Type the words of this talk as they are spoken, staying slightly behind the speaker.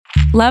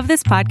Love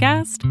this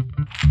podcast?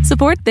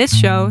 Support this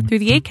show through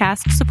the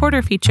Acast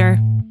supporter feature.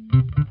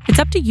 It's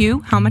up to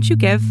you how much you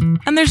give,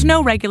 and there's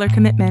no regular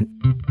commitment.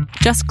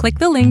 Just click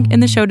the link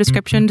in the show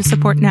description to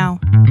support now.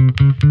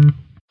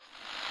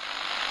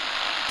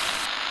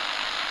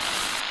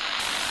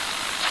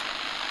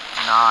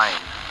 Nine,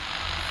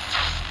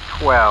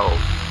 12,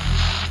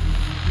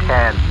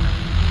 10,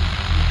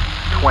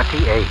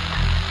 28,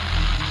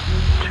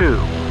 2,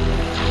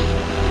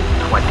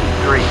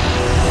 23.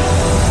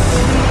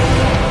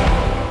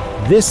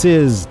 This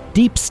is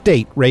Deep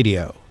State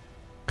Radio,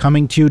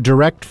 coming to you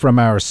direct from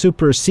our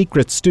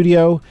super-secret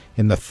studio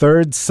in the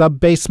third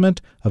sub-basement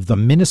of the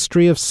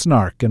Ministry of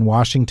Snark in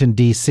Washington,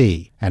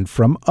 D.C., and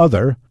from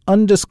other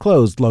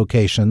undisclosed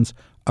locations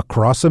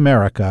across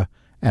America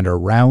and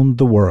around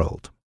the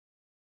world.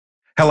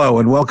 Hello,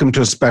 and welcome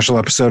to a special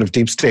episode of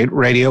Deep State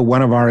Radio,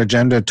 one of our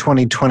Agenda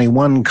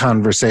 2021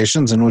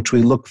 conversations in which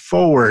we look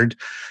forward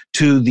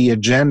to the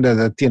agenda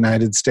that the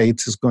United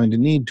States is going to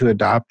need to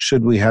adopt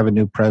should we have a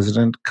new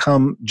president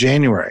come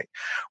January.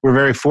 We're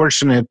very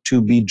fortunate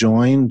to be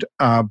joined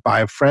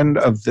by a friend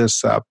of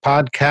this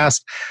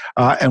podcast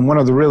and one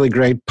of the really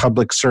great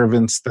public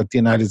servants that the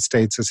United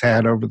States has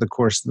had over the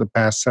course of the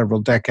past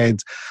several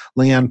decades.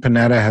 Leon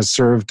Panetta has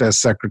served as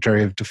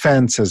Secretary of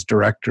Defense, as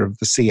Director of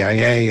the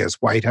CIA, as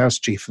White House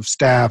Chief of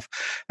Staff,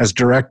 as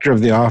Director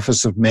of the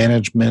Office of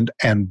Management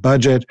and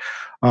Budget,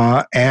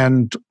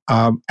 and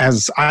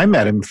as I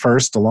met him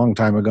first a long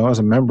time ago as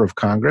a member of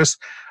Congress.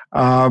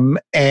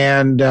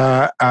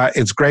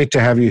 It's great to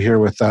have you here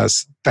with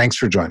us. Thanks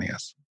for joining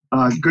us.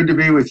 Good to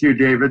be with you,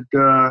 David.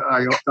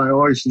 I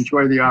always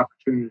enjoy the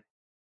opportunity.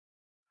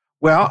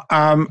 Well,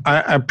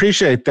 I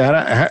appreciate that.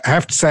 I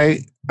have to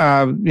say,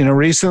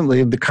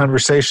 recently the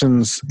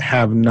conversations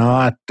have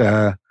not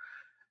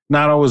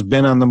always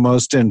been on the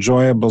most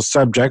enjoyable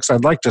subjects.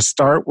 I'd like to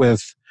start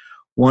with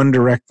one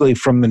directly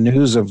from the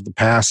news of the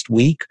past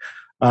week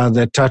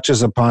that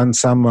touches upon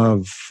some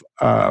of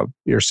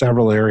your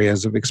several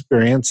areas of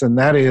experience, and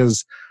that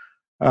is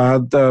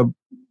the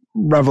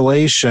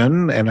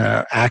revelation in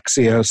an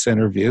Axios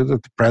interview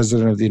that the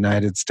President of the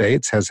United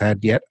States has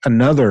had yet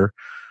another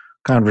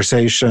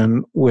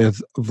conversation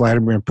with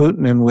Vladimir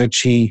Putin in which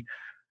he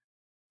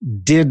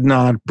did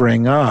not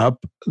bring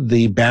up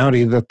the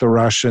bounty that the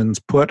Russians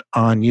put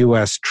on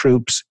U.S.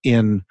 troops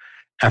in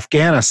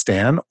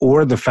Afghanistan,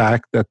 or the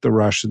fact that the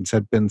Russians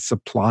had been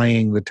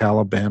supplying the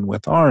Taliban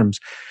with arms.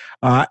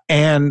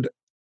 And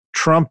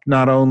Trump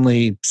not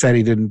only said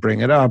he didn't bring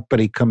it up, but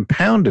he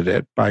compounded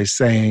it by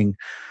saying,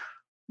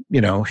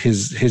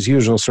 his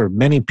usual sort of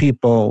many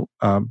people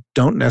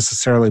don't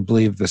necessarily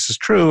believe this is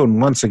true. And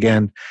once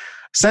again,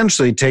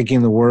 essentially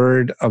taking the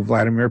word of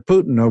Vladimir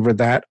Putin over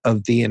that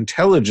of the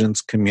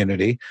intelligence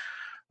community.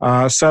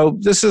 So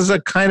this is a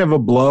kind of a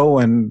blow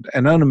and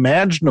an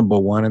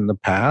unimaginable one in the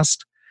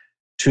past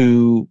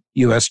to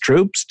U.S.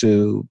 troops,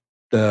 to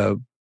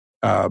the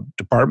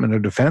Department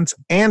of Defense,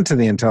 and to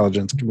the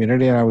intelligence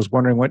community. And I was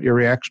wondering what your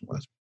reaction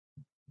was.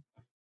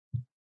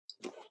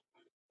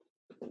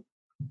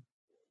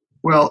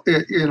 Well,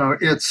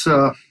 it's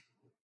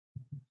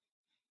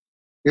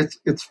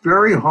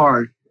very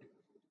hard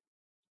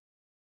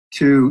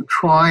to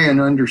try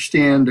and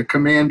understand a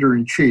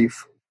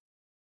commander-in-chief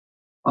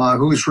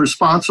who's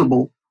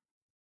responsible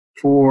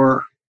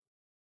for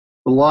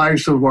the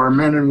lives of our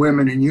men and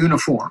women in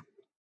uniform,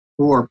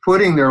 who are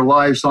putting their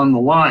lives on the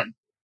line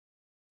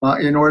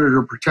in order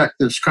to protect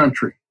this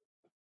country.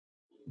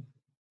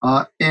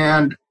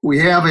 And we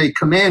have a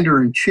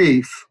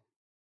commander-in-chief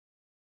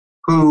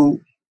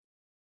who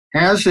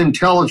has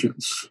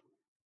intelligence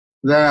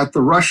that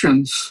the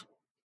Russians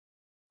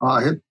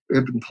have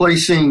been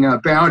placing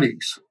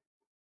bounties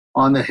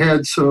on the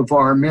heads of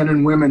our men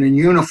and women in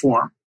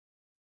uniform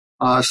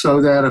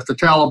so that if the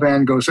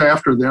Taliban goes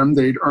after them,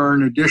 they'd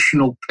earn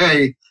additional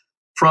pay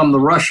from the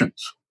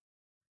Russians.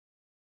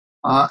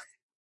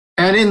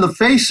 And in the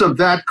face of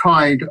that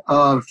kind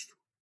of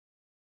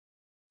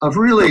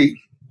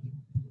really,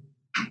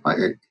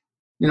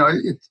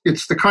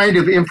 it's the kind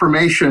of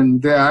information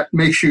that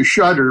makes you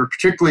shudder,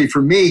 particularly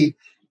for me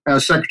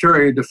as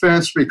Secretary of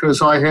Defense,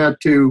 because I had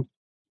to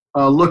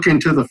look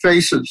into the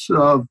faces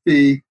of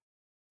the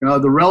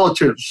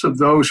relatives of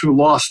those who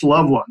lost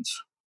loved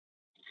ones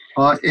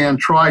and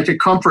try to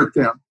comfort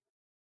them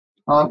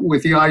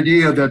with the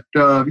idea that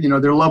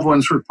their loved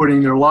ones were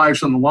putting their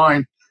lives on the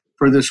line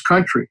for this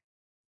country.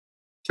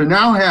 To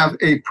now have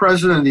a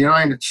president of the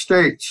United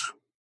States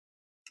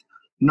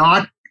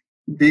not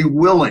be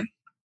willing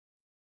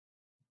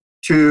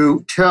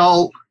to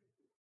tell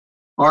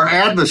our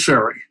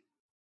adversary,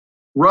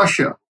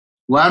 Russia,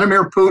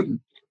 Vladimir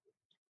Putin,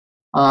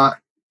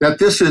 that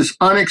this is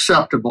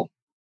unacceptable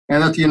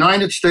and that the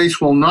United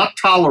States will not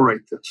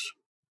tolerate this,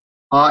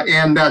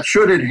 and that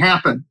should it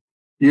happen,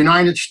 the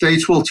United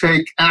States will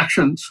take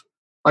actions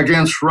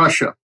against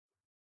Russia.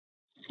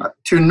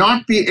 To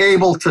not be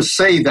able to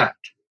say that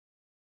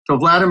to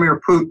Vladimir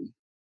Putin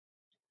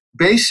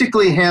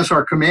basically has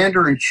our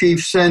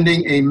commander-in-chief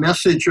sending a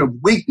message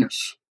of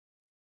weakness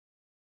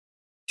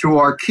to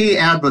our key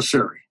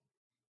adversary.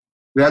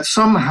 that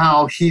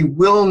somehow he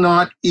will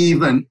not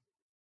even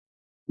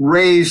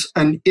raise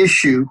an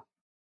issue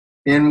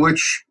in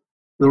which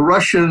the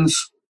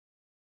Russians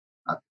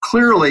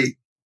clearly,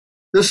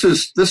 this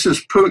is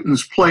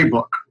Putin's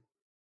playbook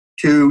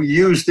to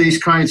use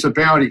these kinds of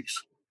bounties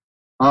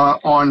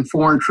on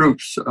foreign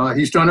troops.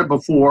 He's done it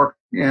before,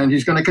 and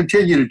he's going to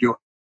continue to do it.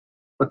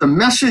 But the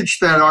message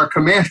that our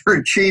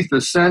commander-in-chief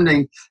is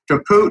sending to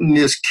Putin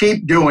is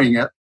keep doing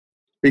it,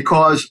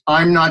 because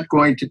I'm not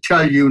going to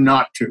tell you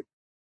not to.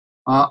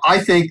 I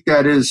think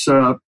that's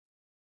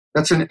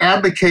an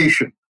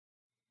abdication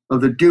of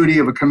the duty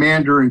of a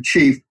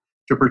commander-in-chief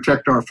to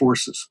protect our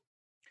forces.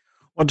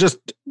 Well, just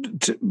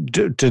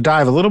to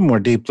dive a little more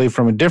deeply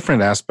from a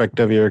different aspect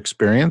of your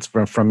experience,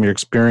 from your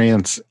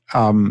experience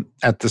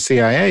at the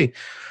CIA,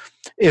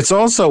 it's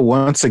also,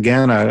 once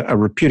again, a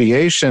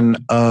repudiation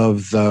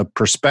of the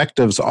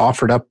perspectives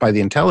offered up by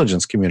the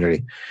intelligence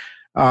community.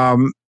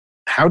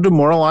 How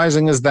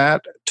demoralizing is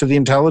that to the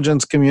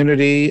intelligence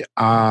community?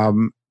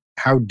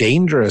 How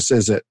dangerous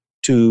is it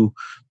to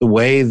the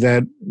way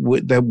that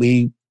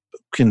we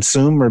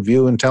consume or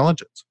view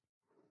intelligence?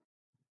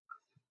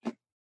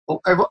 Well,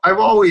 I've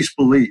always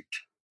believed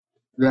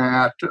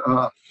that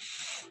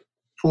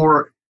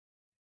for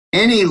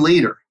any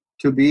leader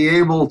to be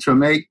able to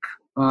make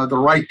the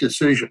right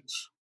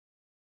decisions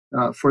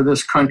for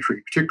this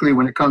country, particularly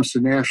when it comes to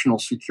national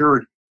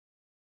security,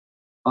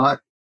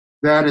 that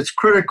it's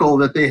critical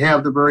that they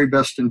have the very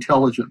best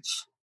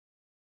intelligence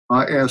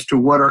as to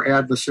what our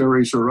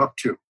adversaries are up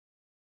to.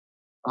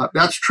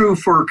 That's true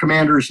for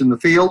commanders in the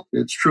field.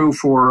 It's true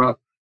for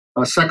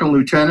a second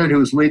lieutenant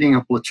who's leading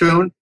a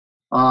platoon.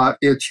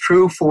 It's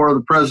true for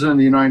the President of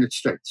the United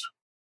States.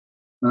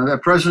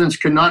 That presidents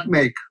cannot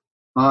make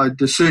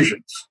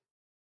decisions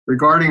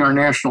regarding our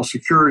national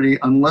security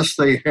unless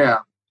they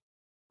have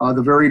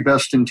the very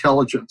best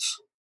intelligence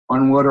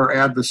on what our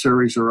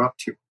adversaries are up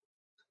to.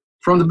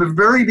 From the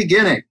very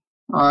beginning,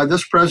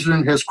 this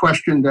president has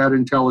questioned that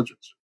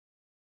intelligence.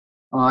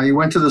 He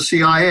went to the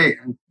CIA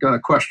and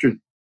questioned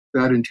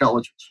that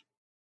intelligence.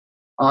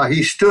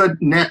 He stood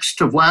next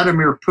to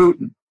Vladimir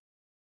Putin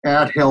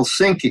at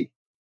Helsinki,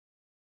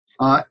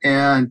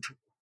 and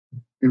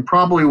in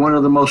probably one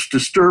of the most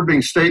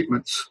disturbing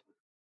statements,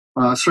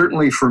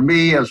 certainly for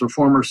me as a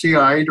former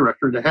CIA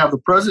director, to have the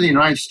President of the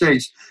United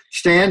States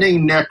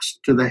standing next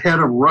to the head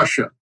of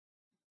Russia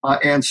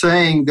and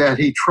saying that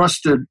he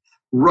trusted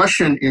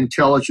Russian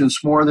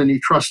intelligence more than he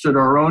trusted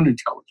our own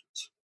intelligence.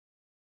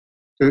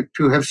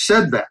 To have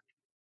said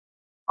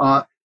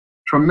that,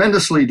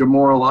 tremendously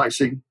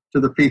demoralizing to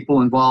the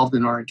people involved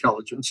in our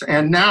intelligence.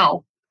 And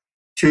now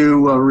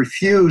to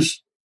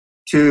refuse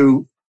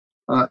to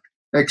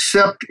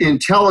accept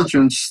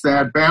intelligence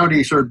that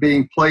bounties are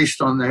being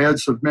placed on the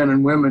heads of men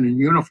and women in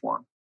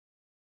uniform.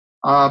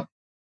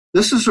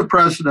 This is a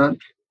president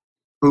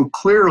who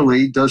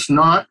clearly does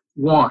not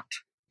want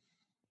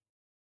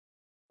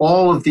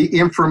all of the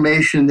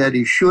information that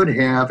he should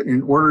have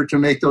in order to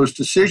make those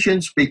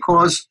decisions,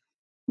 because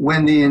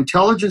when the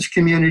intelligence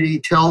community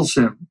tells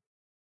him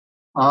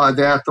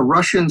that the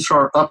Russians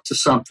are up to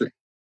something,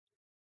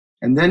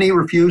 and then he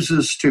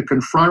refuses to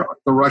confront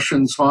the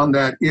Russians on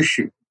that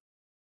issue,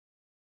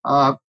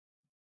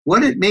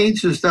 what it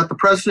means is that the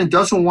president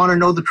doesn't want to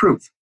know the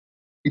truth.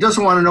 He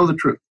doesn't want to know the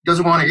truth. He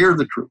doesn't want to hear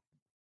the truth.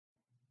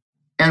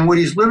 And what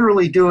he's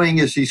literally doing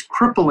is he's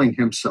crippling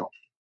himself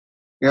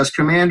as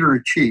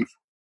commander-in-chief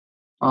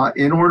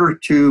in order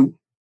to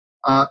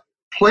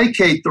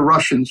placate the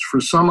Russians for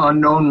some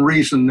unknown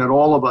reason that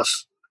all of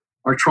us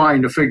are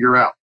trying to figure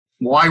out.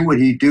 Why would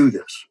he do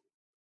this?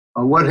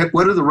 What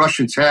do the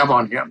Russians have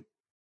on him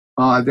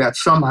that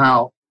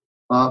somehow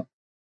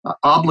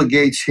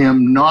obligates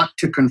him not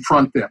to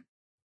confront them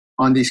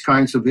on these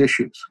kinds of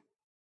issues?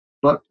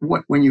 But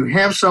when you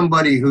have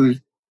somebody who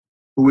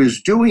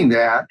is doing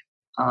that,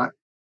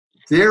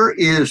 there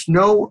is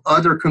no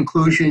other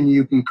conclusion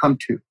you can come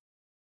to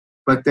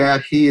but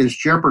that he is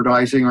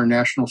jeopardizing our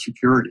national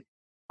security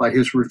by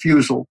his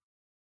refusal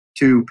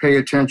to pay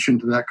attention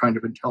to that kind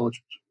of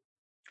intelligence.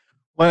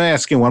 Let me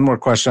ask you one more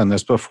question on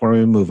this before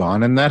we move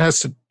on, and that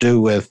has to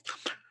do with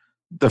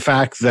the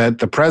fact that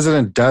the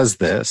president does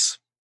this,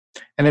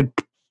 and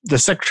the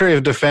Secretary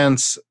of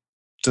Defense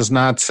does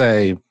not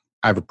say,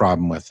 I have a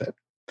problem with it.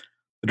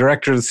 The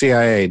director of the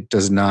CIA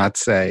does not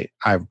say,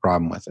 I have a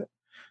problem with it.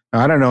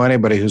 Now, I don't know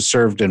anybody who's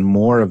served in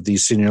more of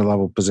these senior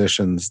level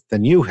positions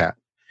than you have.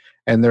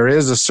 And there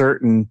is a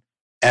certain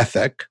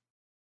ethic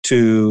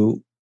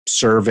to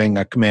serving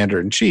a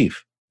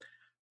commander-in-chief.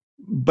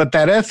 But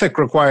that ethic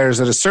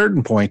requires at a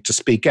certain point to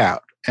speak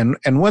out. And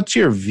what's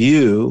your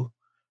view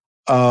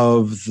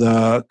of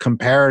the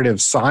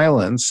comparative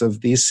silence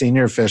of these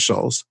senior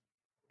officials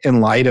in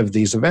light of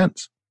these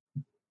events?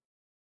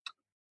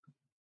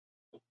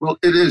 Well,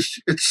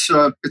 it's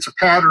a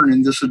pattern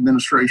in this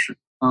administration.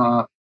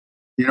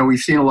 We've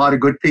seen a lot of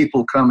good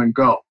people come and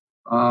go.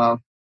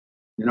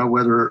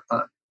 Whether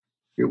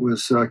it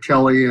was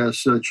Kelly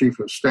as Chief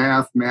of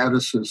Staff,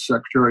 Mattis as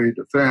Secretary of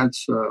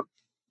Defense,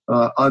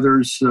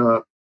 others,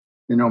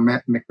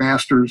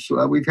 McMaster's.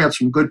 We've had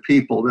some good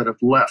people that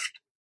have left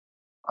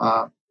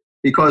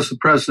because the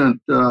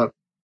president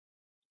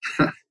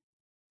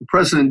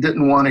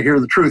didn't want to hear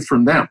the truth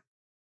from them.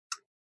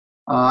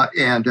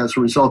 And as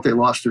a result, they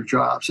lost their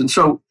jobs. And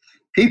so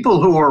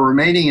people who are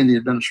remaining in the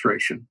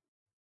administration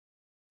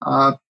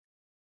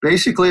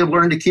basically have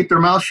learned to keep their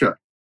mouth shut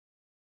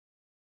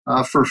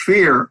for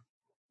fear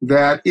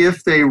that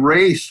if they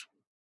raise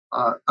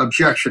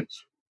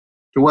objections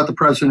to what the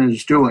president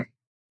is doing,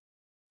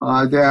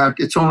 that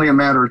it's only a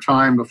matter of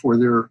time before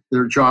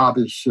their job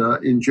is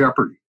in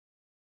jeopardy.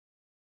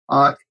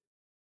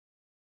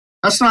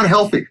 That's not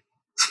healthy.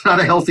 It's not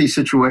a healthy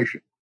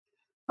situation.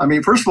 I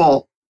mean, first of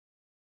all,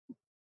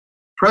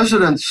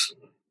 presidents,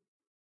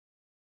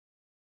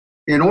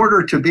 in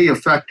order to be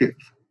effective,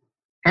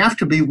 have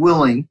to be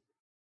willing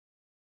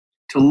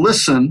to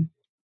listen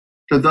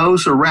to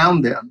those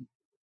around them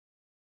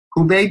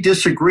who may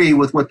disagree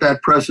with what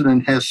that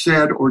president has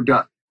said or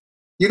done.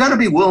 You got to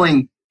be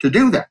willing to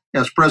do that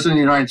as president of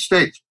the United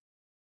States,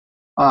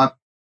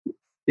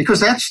 because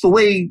that's the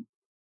way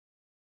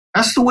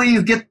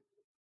you get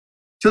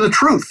to the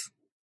truth.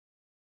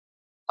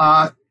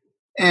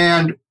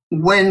 And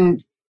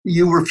when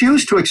you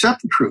refuse to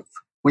accept the truth,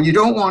 when you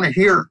don't want to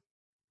hear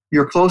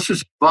your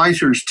closest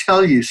advisors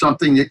tell you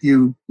something that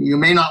you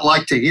may not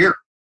like to hear,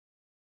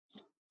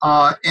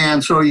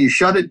 and so you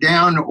shut it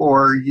down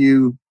or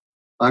you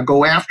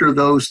go after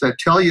those that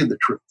tell you the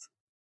truth,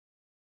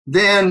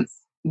 then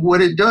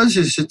what it does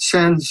is it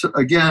sends,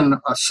 again,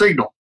 a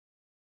signal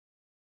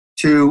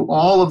to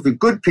all of the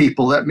good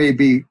people that may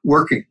be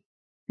working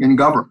in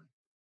government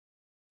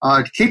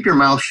to keep your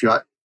mouth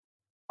shut,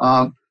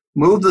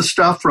 move the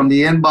stuff from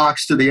the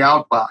inbox to the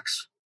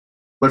outbox.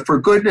 But for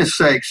goodness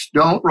sakes,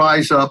 don't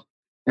rise up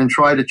and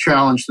try to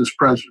challenge this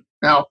president.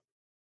 Now,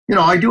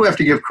 I do have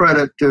to give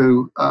credit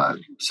to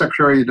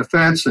Secretary of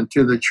Defense and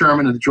to the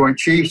chairman of the Joint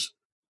Chiefs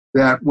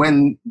that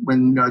when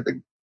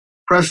the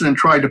president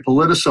tried to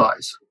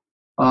politicize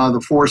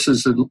the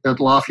forces at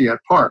Lafayette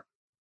Park,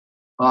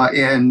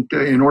 and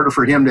in order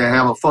for him to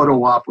have a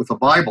photo op with a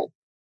Bible,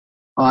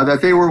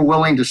 that they were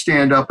willing to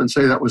stand up and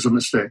say that was a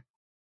mistake.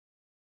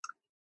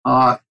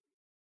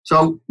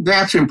 So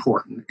that's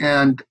important.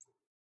 And,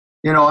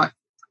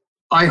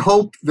 I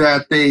hope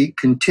that they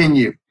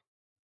continue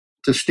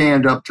to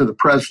stand up to the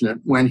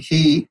president when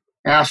he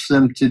asks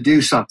them to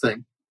do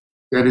something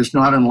that is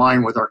not in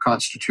line with our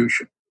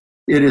Constitution.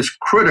 It is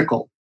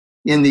critical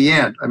in the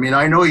end. I mean,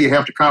 I know you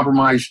have to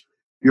compromise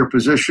your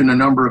position a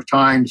number of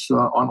times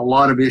on a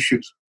lot of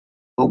issues,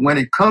 but when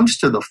it comes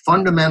to the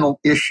fundamental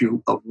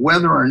issue of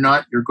whether or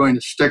not you're going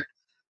to stick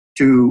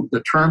to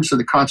the terms of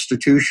the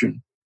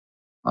Constitution,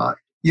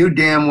 you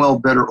damn well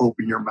better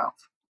open your mouth.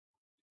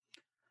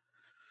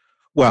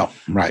 Well,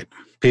 right.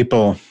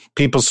 People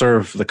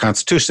serve the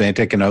Constitution. They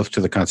take an oath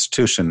to the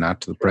Constitution, not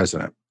to the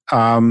president.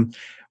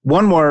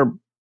 One more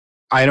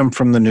item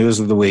from the news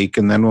of the week,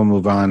 and then we'll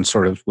move on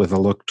sort of with a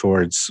look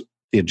towards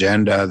the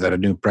agenda that a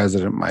new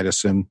president might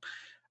assume.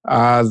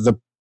 The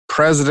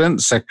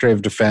president, Secretary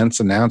of Defense,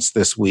 announced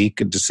this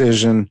week a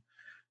decision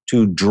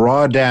to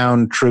draw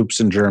down troops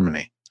in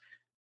Germany.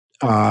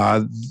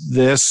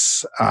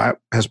 This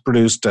has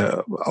produced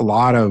a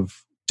lot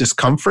of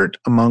discomfort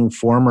among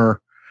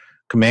former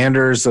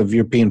commanders of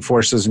European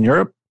forces in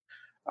Europe.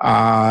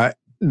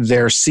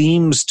 There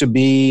seems to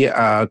be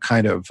a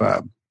kind of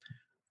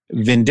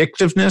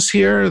vindictiveness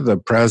here. The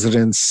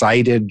president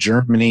cited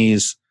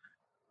Germany's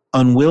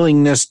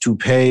unwillingness to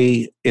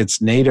pay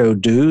its NATO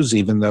dues,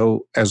 even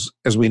though, as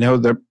we know,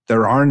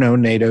 there are no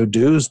NATO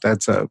dues.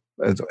 It's a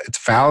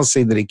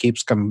fallacy that he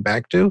keeps coming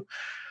back to.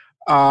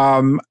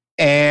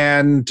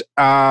 This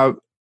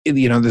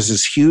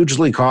is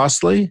hugely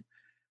costly.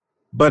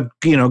 But,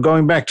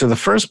 going back to the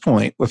first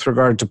point with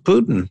regard to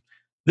Putin,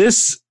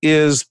 this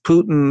is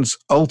Putin's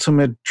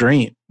ultimate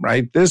dream,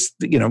 right? This,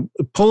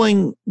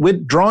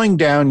 withdrawing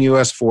down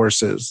U.S.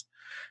 forces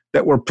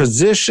that were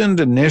positioned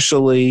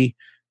initially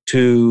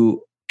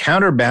to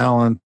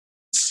counterbalance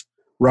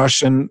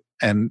Russian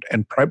and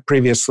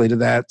previously to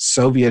that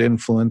Soviet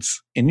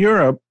influence in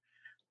Europe,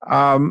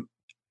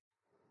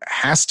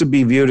 has to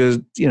be viewed as,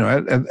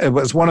 it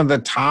was one of the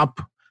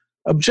top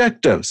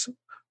objectives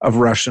of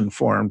Russian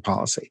foreign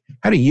policy.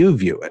 How do you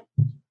view it?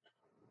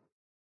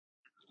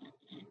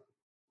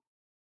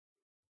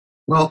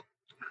 Well,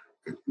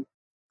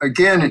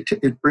 again,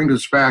 it brings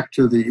us back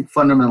to the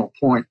fundamental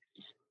point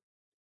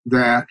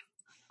that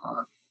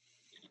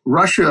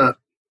Russia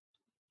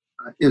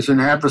is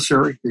an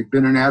adversary. They've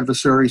been an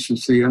adversary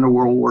since the end of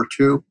World War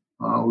II.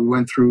 We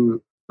went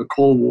through the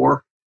Cold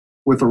War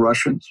with the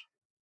Russians.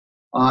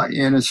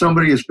 And as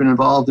somebody who's been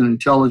involved in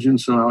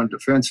intelligence and on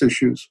defense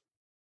issues,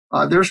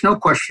 there's no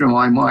question in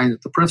my mind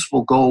that the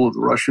principal goal of the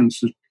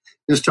Russians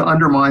is to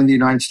undermine the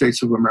United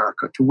States of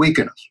America, to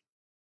weaken us.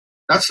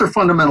 That's their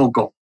fundamental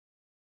goal.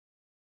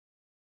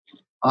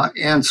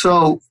 And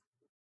so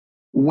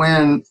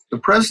when the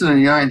President of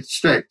the United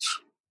States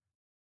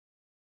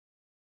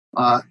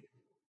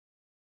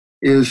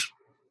is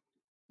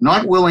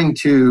not willing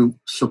to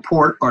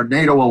support our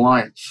NATO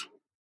alliance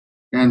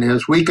and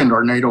has weakened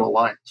our NATO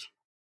alliance.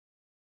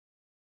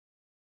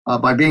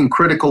 By being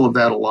critical of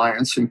that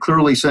alliance and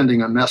clearly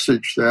sending a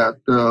message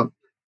that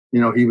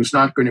he was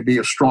not going to be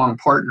a strong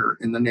partner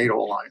in the NATO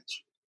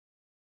alliance.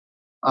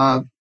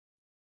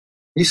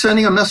 He's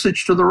sending a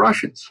message to the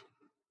Russians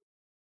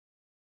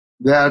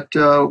that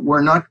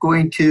we're not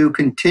going to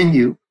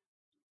continue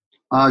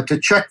to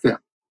check them.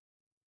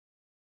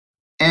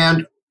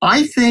 And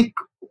I think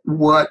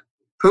what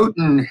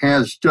Putin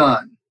has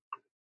done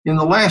in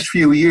the last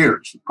few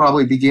years,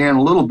 probably began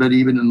a little bit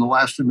even in the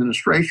last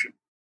administration,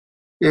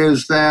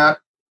 is that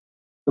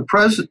the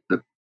president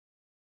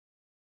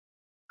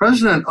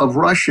of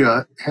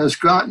Russia has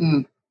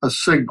gotten a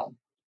signal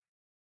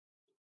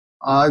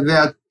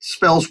that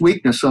spells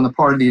weakness on the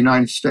part of the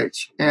United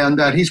States, and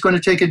that he's going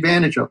to take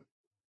advantage of it.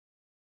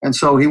 And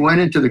so he went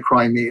into the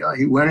Crimea,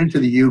 he went into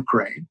the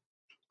Ukraine,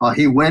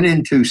 he went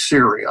into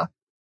Syria,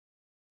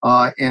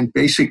 and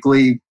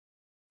basically,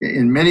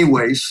 in many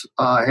ways,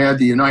 had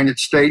the United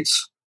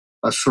States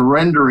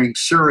surrendering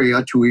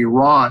Syria to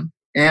Iran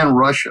and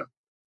Russia.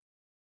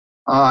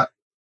 The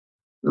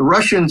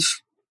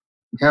Russians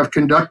have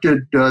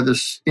conducted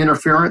this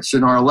interference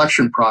in our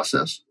election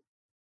process,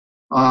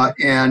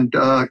 and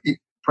the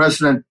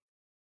president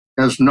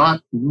has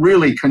not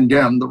really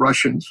condemned the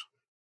Russians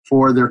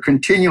for their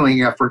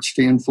continuing efforts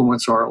to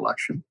influence our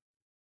election.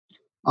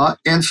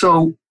 And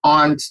so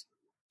on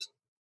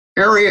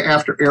area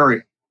after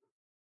area,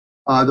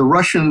 the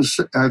Russians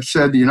have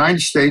said the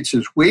United States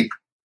is weak.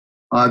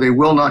 They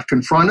will not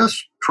confront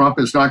us. Trump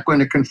is not going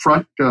to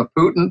confront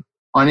Putin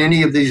on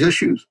any of these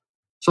issues.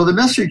 So the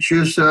message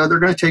is they're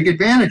going to take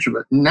advantage of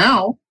it.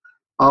 Now,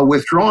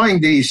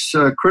 withdrawing these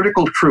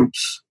critical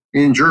troops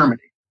in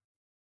Germany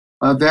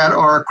that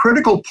are a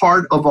critical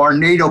part of our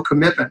NATO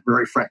commitment,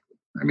 very frankly.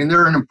 I mean,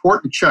 they're an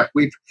important check.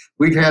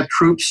 We've had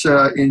troops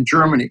in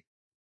Germany,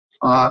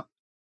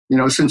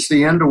 since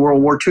the end of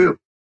World War II.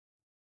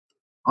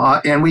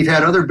 And we've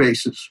had other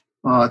bases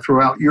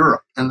throughout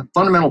Europe. And the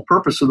fundamental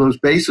purpose of those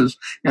bases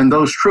and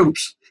those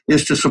troops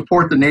is to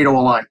support the NATO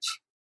alliance.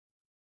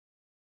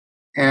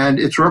 And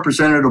it's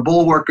represented a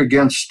bulwark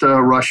against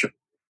Russia.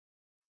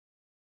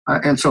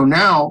 And so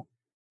now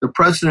the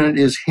president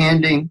is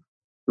handing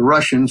the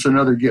Russians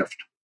another gift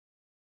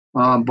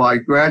by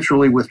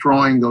gradually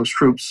withdrawing those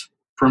troops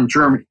from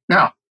Germany.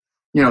 Now,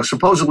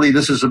 supposedly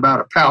this is about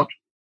a pout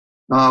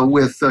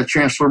with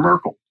Chancellor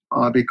Merkel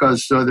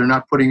because they're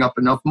not putting up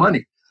enough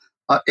money.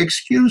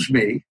 Excuse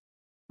me,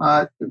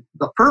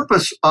 the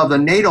purpose of the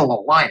NATO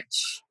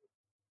alliance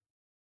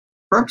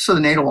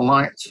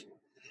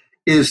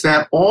is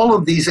that all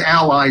of these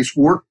allies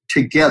work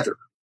together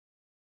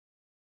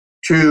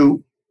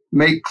to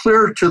make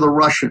clear to the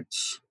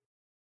Russians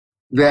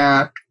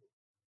that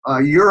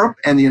Europe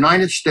and the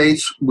United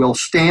States will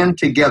stand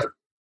together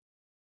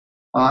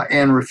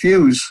and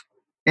refuse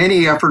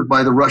any effort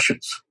by the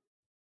Russians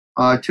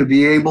to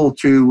be able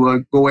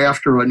to go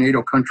after a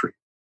NATO country.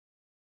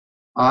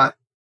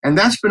 And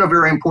that's been a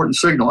very important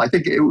signal. I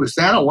think it was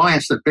that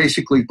alliance that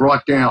basically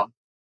brought down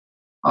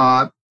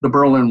the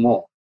Berlin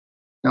Wall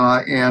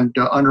and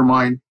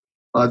undermined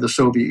the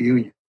Soviet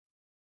Union.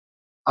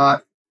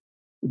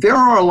 There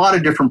are a lot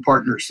of different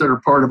partners that are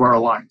part of our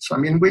alliance. I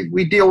mean,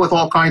 we deal with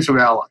all kinds of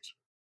allies.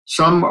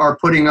 Some are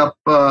putting up,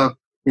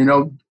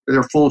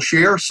 their full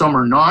share. Some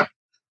are not.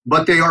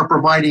 But they are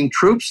providing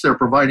troops. They're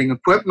providing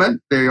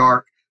equipment. They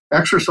are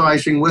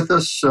exercising with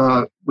us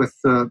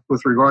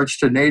with regards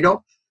to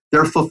NATO.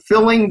 They're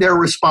fulfilling their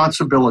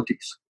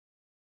responsibilities.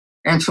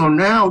 And so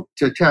now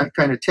to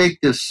kind of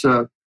take this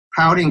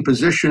pouting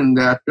position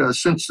that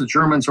since the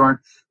Germans aren't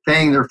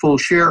paying their full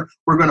share,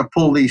 we're going to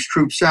pull these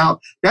troops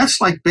out. That's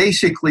like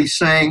basically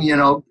saying,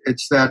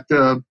 it's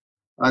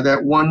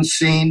that one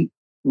scene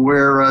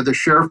where the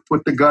sheriff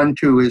put the gun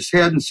to his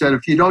head and said,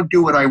 if you don't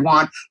do what I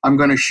want, I'm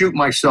going to shoot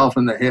myself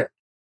in the head.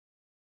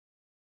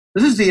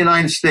 This is the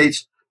United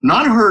States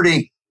not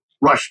hurting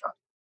Russia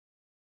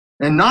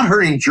and not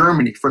hurting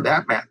Germany for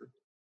that matter,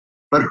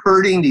 but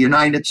hurting the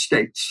United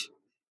States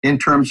in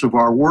terms of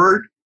our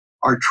word,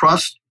 our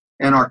trust,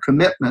 and our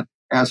commitment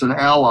as an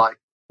ally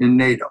in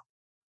NATO.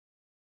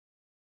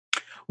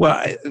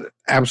 Well,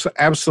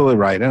 absolutely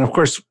right. And of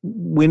course,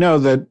 we know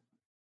that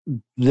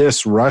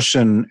this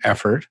Russian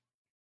effort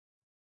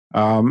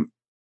and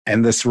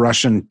this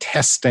Russian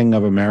testing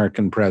of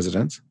American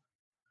presidents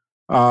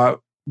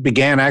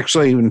began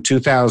actually in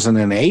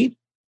 2008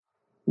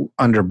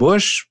 under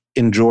Bush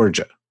in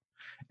Georgia.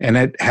 And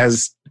it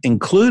has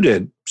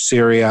included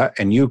Syria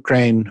and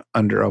Ukraine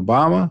under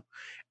Obama,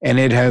 and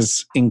it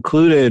has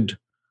included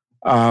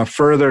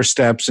further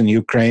steps in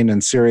Ukraine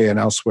and Syria and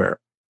elsewhere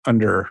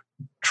under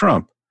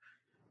Trump.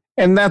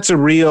 And that's a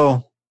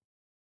real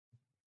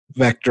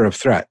vector of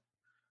threat.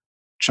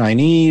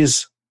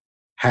 Chinese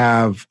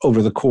have,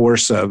 over the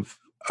course of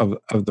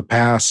the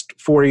past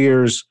 4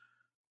 years,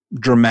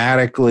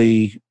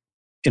 dramatically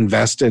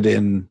invested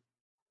in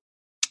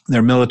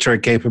their military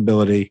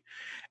capability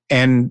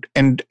and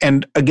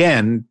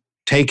again,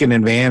 taken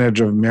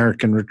advantage of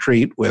American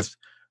retreat with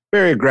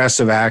very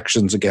aggressive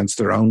actions against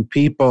their own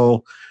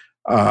people,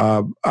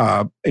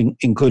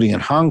 including in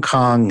Hong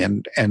Kong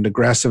and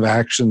aggressive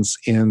actions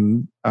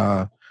in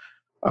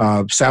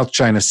South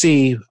China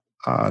Sea,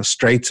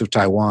 Straits of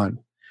Taiwan.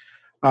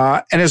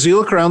 And as we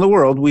look around the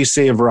world, we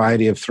see a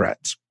variety of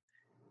threats.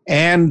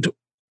 And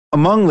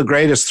among the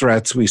greatest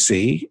threats we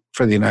see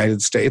for the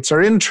United States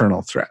are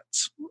internal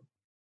threats.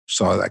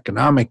 Saw the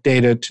economic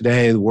data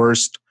today, the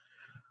worst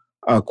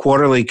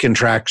quarterly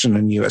contraction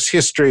in U.S.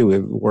 history. We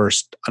have the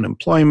worst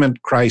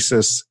unemployment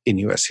crisis in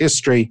U.S.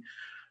 history.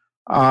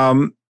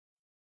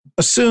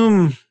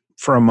 Assume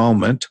for a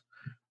moment,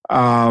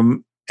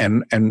 and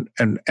I'm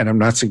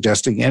not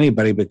suggesting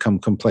anybody become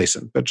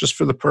complacent, but just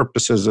for the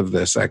purposes of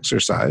this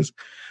exercise,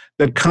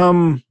 that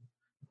come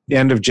the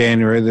end of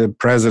January, the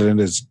president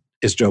is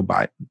Joe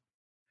Biden.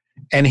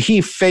 And he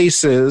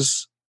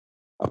faces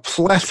a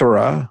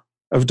plethora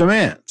of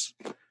demands.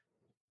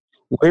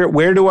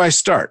 Where do I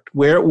start?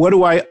 What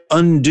do I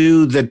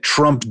undo that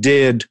Trump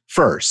did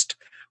first?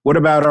 What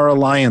about our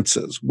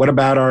alliances? What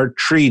about our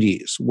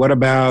treaties? What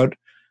about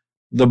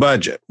the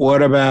budget?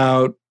 What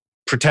about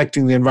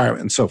protecting the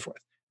environment and so forth?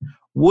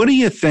 What do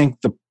you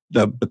think the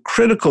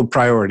critical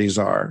priorities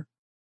are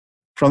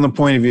from the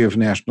point of view of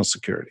national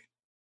security?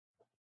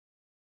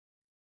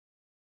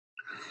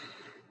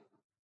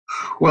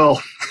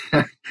 Well,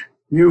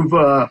 you've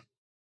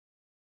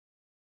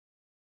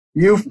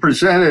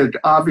presented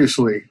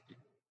obviously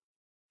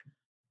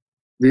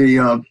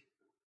the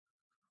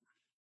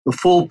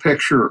full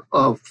picture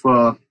of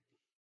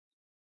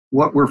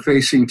what we're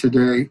facing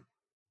today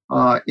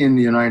in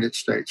the United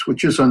States,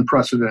 which is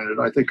unprecedented.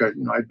 I think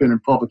I've been in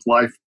public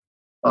life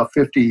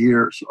 50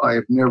 years. I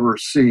have never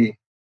seen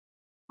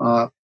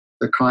the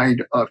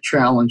kind of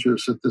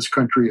challenges that this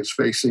country is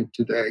facing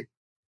today.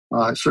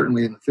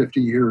 Certainly in the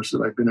 50 years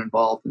that I've been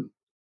involved in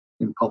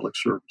public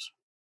service.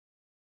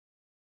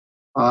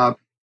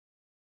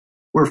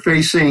 We're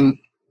facing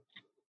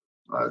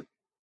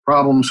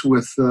problems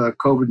with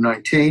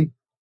COVID-19,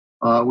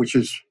 which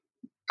is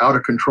out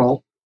of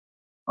control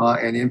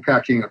and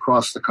impacting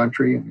across the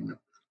country.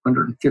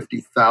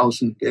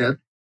 150,000 dead,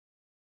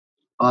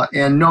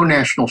 and no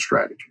national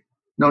strategy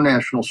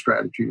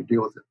to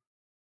deal with it.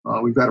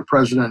 We've got a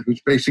president who's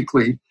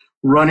basically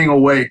running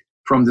away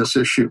from this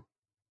issue.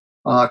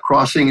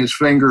 Crossing his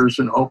fingers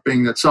and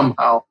hoping that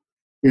somehow,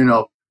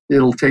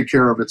 it'll take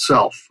care of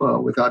itself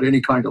without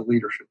any kind of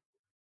leadership.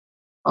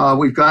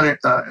 We've got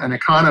an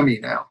economy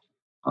now.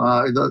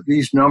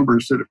 These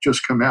numbers that have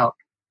just come out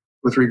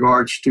with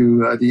regards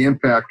to the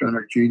impact on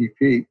our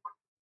GDP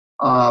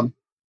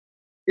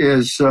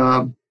is,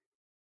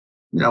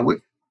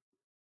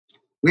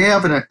 we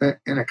have an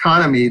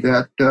economy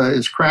that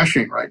is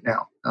crashing right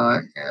now,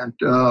 and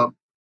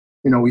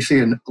we see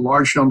a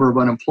large number of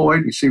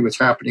unemployed. We see what's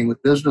happening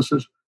with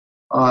businesses.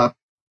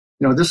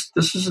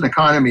 This is an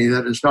economy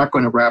that is not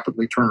going to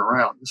rapidly turn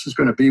around. This is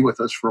going to be with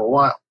us for a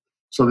while.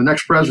 So the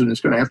next president is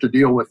going to have to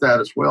deal with that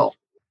as well.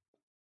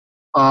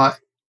 And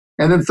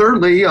then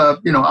thirdly,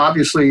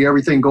 obviously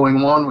everything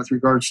going on with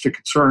regards to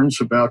concerns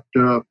about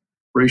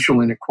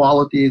racial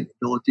inequality, the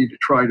ability to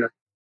try to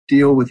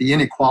deal with the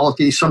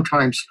inequality,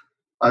 sometimes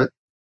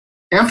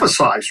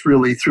emphasized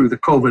really through the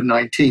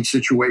COVID-19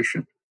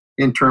 situation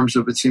in terms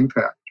of its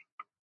impact.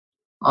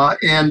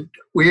 And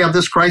we have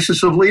this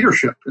crisis of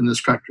leadership in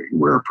this country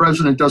where a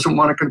president doesn't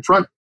want to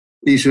confront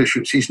these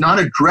issues. He's not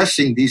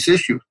addressing these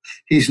issues.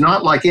 He's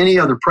not like any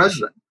other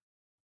president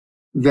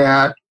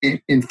that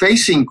in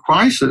facing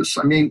crisis,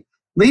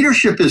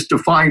 leadership is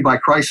defined by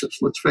crisis,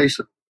 let's face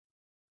it.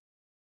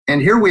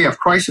 And here we have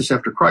crisis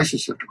after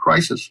crisis after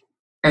crisis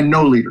and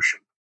no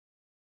leadership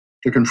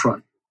to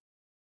confront.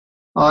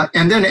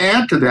 And then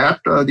add to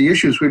that the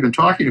issues we've been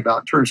talking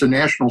about in terms of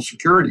national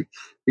security,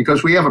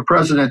 because we have a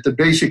president that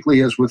basically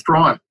has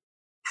withdrawn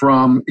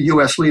from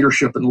U.S.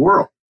 leadership in the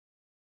world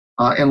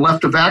and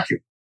left a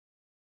vacuum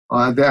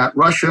that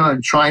Russia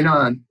and China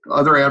and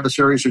other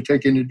adversaries are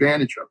taking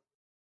advantage of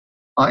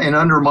and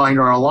undermine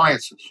our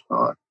alliances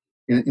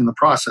in the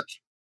process.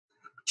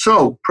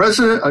 So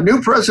a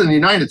new president of the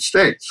United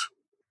States,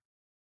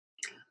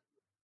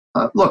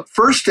 look,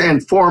 first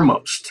and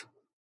foremost,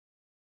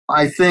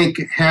 I think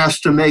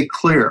has to make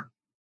clear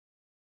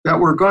that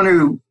we're going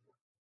to,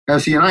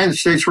 as the United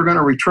States, we're going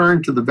to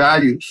return to the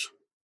values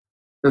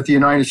that the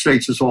United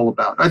States is all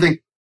about. I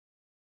think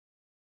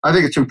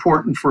it's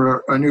important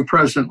for a new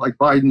president like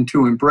Biden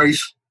to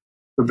embrace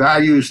the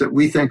values that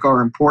we think are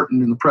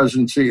important in the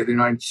presidency of the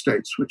United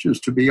States, which is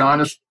to be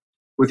honest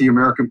with the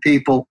American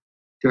people,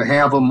 to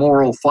have a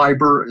moral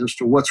fiber as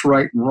to what's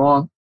right and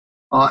wrong,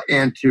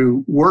 and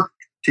to work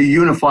to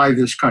unify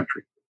this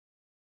country.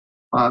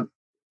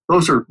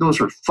 Those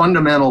are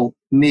fundamental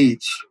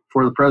needs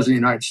for the president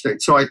of the United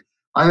States. So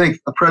I think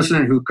a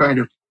president who kind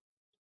of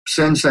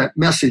sends that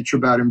message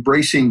about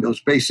embracing those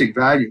basic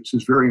values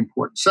is very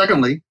important.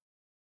 Secondly,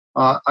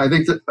 I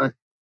think that the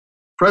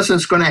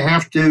president's going to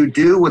have to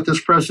do what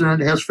this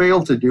president has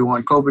failed to do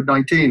on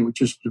COVID-19,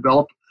 which is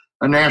develop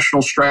a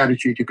national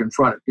strategy to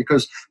confront it,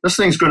 because this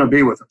thing's going to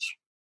be with us.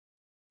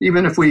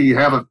 Even if we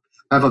have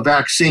a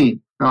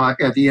vaccine,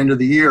 at the end of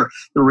the year.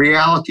 The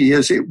reality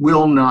is it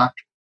will not,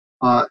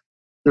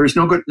 there's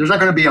not going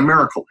to be a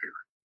miracle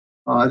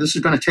here. This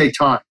is going to take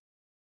time.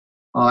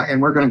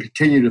 And we're going to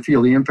continue to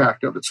feel the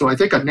impact of it. So I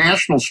think a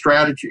national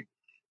strategy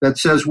that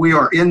says we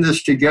are in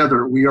this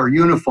together, we are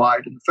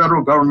unified, and the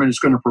federal government is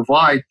going to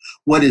provide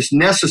what is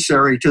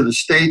necessary to the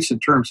states in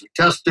terms of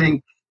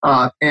testing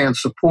and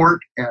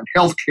support and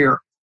health care.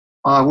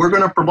 We're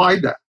going to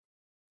provide that.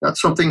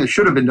 That's something that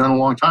should have been done a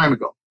long time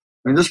ago.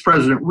 I mean, this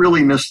president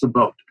really missed the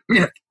boat. I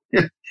mean,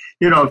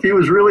 if he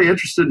was really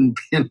interested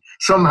in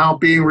somehow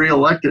being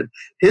reelected,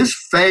 his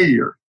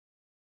failure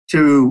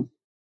to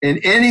in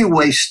any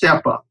way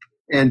step up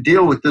and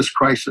deal with this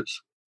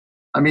crisis,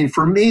 I mean,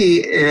 for me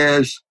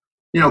is,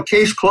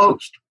 case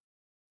closed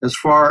as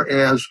far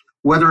as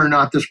whether or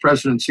not this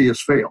presidency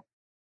has failed.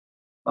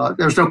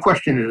 There's no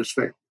question it has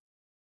failed.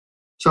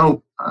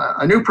 So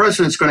a new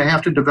president's going to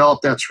have to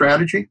develop that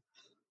strategy.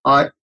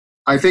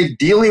 I think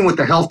dealing with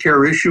the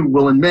healthcare issue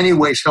will in many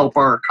ways help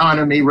our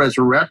economy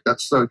resurrect.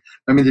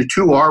 The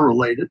two are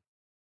related.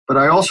 But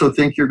I also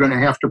think you're going to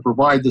have to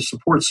provide the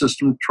support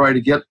system to try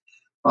to get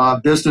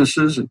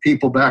businesses and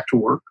people back to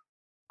work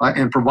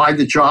and provide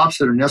the jobs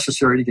that are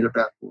necessary to get it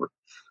back to work.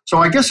 So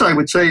I guess I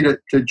would say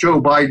to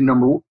Joe Biden,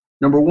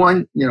 number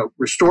one,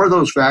 restore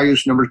those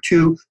values. Number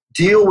two,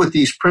 deal with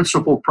these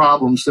principal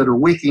problems that are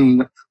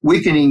weakening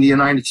the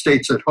United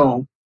States at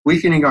home,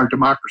 weakening our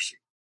democracy.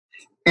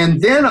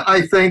 And then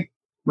I think,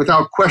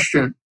 without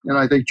question, and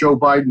I think Joe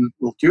Biden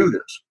will do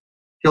this,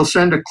 he'll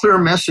send a clear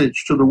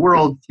message to the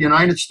world: the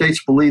United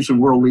States believes in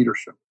world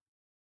leadership,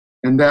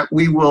 and that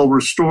we will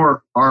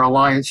restore our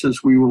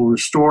alliances, we will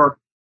restore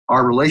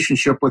our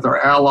relationship with our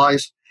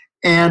allies,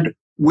 and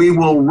we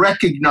will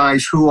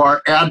recognize who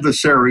our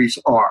adversaries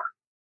are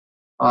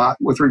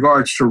with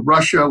regards to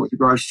Russia, with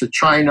regards to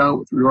China,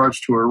 with regards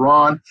to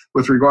Iran,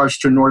 with regards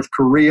to North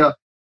Korea.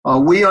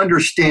 We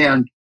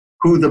understand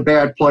who the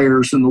bad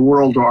players in the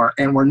world are,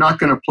 and we're not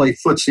going to play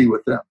footsie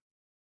with them.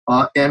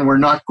 And we're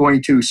not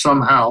going to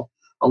somehow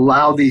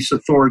allow these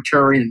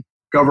authoritarian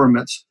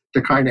governments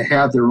to kind of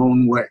have their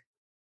own way.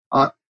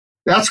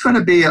 That's going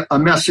to be a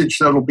message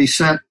that will be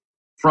sent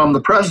from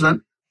the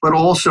president, but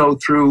also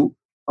through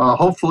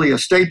hopefully a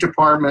State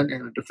Department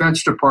and a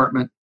Defense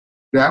Department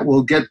that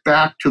will get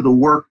back to the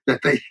work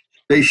that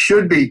they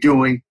should be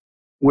doing,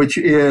 which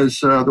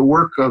is the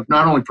work of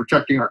not only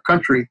protecting our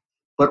country,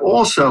 but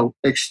also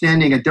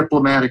extending a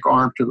diplomatic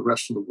arm to the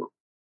rest of the world.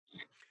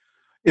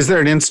 Is there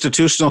an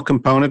institutional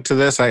component to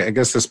this? I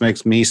guess this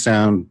makes me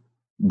sound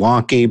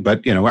wonky,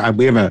 but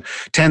we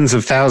have tens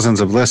of thousands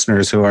of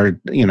listeners who are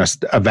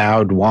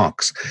avowed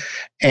wonks,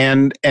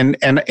 and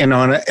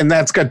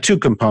that's got two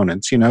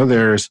components.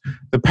 There's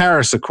the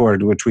Paris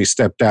Accord, which we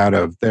stepped out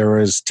of. There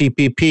is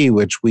TPP,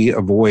 which we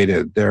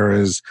avoided. There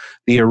is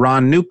the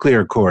Iran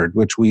nuclear accord,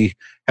 which we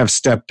have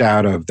stepped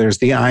out of. There's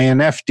the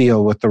INF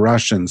deal with the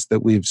Russians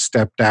that we've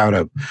stepped out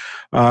of.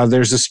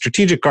 There's a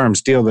strategic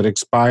arms deal that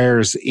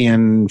expires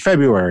in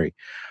February.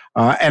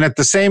 And at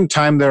the same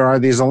time, there are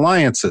these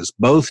alliances,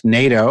 both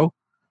NATO,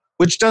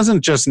 which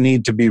doesn't just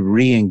need to be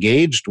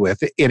re-engaged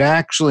with, it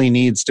actually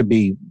needs to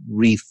be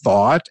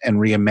rethought and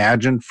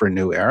reimagined for a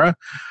new era.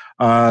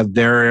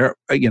 There,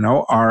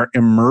 are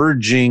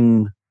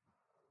emerging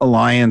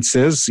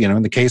alliances,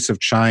 in the case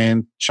of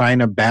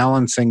China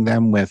balancing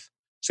them with,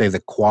 say, the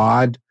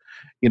Quad,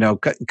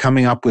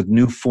 coming up with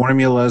new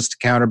formulas to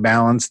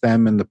counterbalance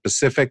them in the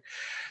Pacific.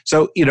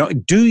 So,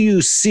 do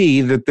you see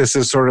that this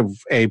is sort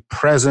of a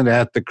present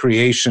at the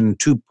creation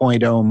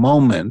 2.0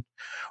 moment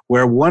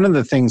where one of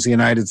the things the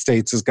United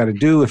States has got to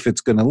do if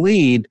it's going to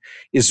lead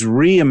is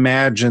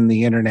reimagine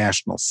the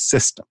international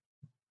system?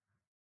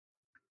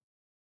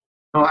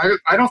 No,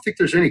 I don't think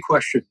there's any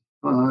question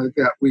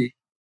that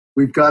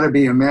we've got to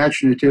be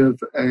imaginative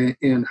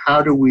in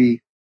how do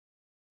we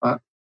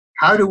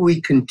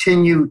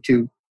continue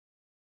to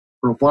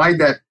provide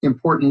that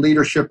important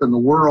leadership in the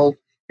world,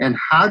 and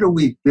how do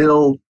we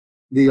build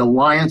the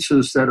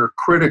alliances that are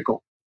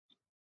critical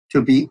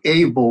to be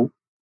able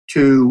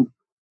to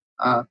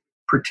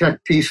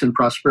protect peace and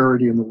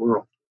prosperity in the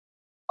world.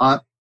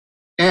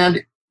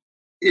 And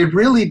it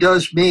really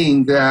does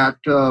mean that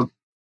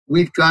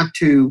we've got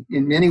to,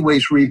 in many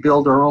ways,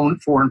 rebuild our own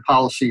foreign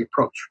policy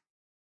approach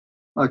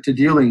to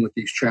dealing with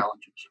these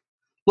challenges.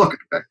 Look,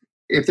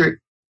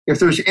 if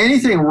there's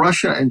anything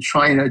Russia and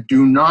China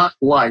do not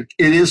like,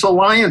 it is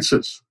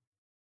alliances.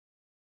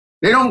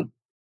 They don't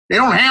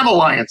have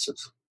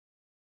alliances.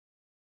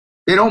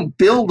 They don't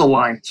build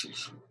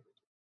alliances.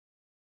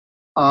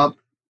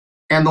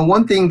 And the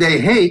one thing they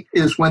hate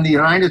is when the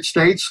United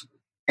States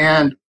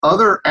and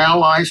other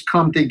allies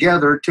come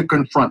together to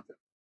confront them.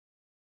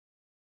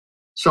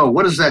 So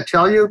what does that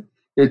tell you?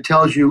 It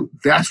tells you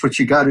that's what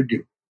you got to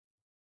do.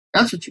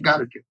 That's what you got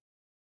to do.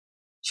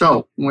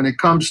 So when it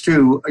comes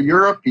to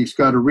Europe, he's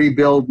got to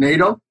rebuild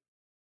NATO.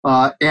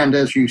 And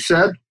as you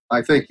said,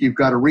 I think you've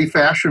got to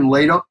refashion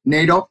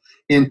NATO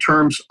in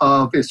terms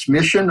of its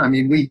mission. I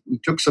mean, we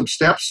took some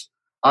steps,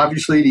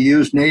 obviously, to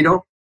use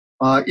NATO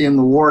in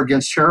the war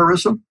against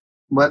terrorism.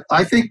 But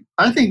I think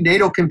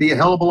NATO can be a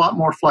hell of a lot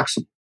more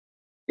flexible.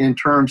 in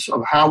terms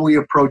of how we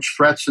approach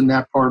threats in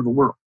that part of the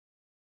world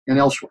and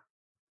elsewhere.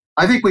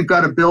 I think we've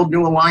got to build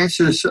new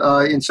alliances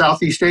in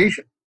Southeast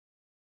Asia.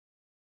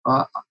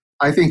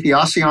 I think the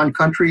ASEAN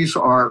countries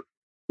are,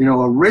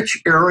 a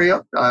rich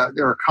area.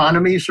 Their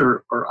economies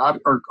are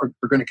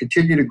going to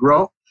continue to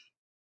grow.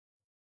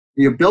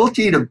 The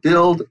ability to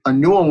build a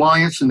new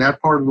alliance in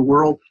that part of the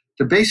world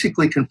to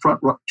basically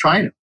confront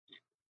China,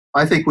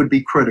 I think would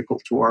be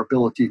critical to our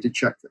ability to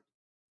check them.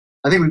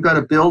 I think we've got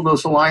to build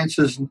those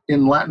alliances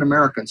in Latin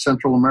America and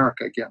Central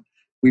America again.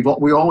 We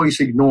always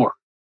ignore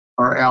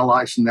our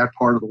allies in that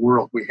part of the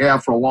world. We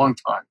have for a long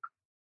time.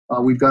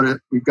 We've got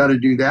to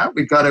do that.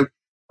 We've got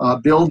to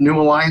build new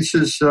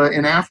alliances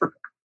in Africa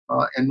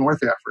and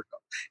North Africa,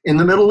 in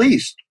the Middle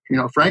East.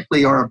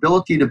 Frankly, our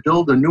ability to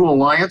build a new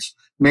alliance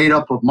made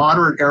up of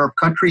moderate Arab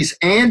countries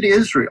and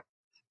Israel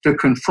to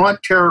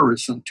confront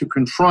terrorism, to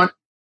confront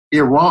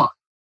Iran,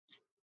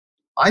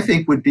 I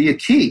think would be a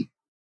key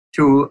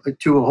to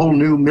a whole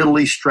new Middle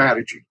East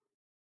strategy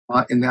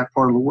in that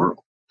part of the world.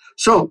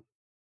 So,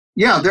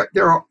 yeah,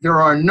 there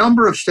are a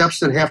number of steps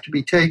that have to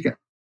be taken.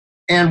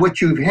 And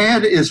what you've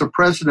had is a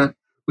president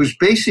who's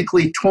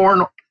basically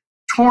torn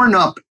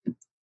up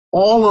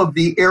all of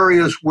the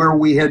areas where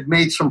we had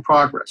made some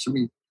progress. I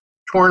mean,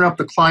 torn up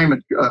the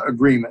climate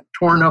agreement,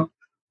 torn up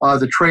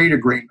the trade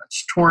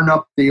agreements, torn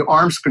up the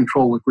arms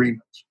control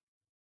agreements,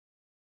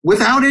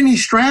 without any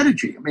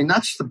strategy. I mean,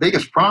 that's the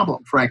biggest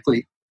problem,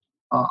 frankly,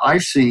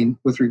 I've seen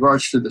with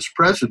regards to this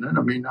president.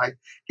 I mean,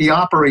 he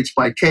operates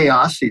by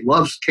chaos. He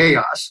loves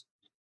chaos.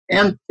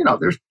 And,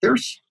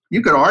 there's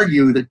you could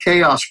argue that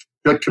chaos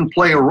can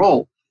play a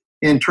role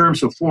in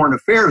terms of foreign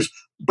affairs.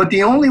 But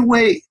the only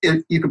way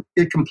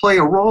it can play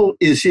a role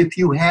is if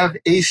you have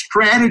a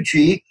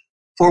strategy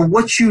for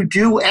what you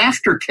do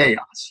after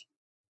chaos.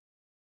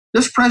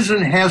 This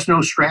president has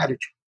no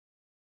strategy.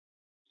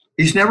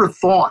 He's never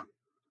thought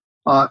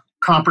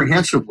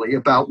comprehensively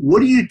about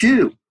what do you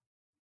do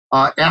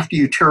after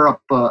you tear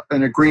up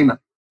an agreement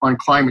on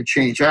climate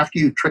change, after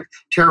you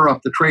tear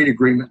up the trade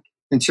agreement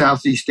in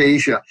Southeast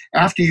Asia,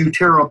 after you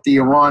tear up the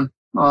Iran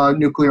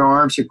nuclear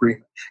arms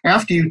agreement,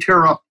 after you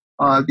tear up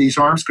these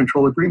arms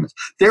control agreements.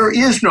 There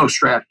is no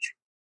strategy.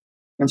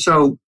 And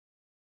so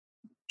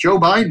Joe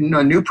Biden,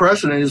 a new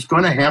president, is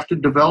going to have to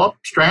develop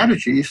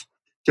strategies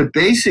to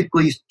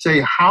basically say,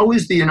 how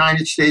is the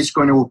United States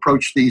going to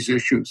approach these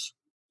issues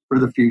for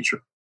the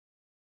future?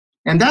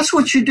 And that's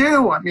what you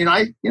do. I mean,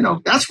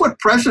 that's what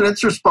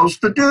presidents are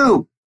supposed to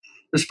do.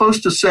 They're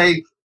supposed to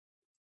say,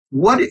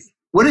 what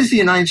is the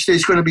United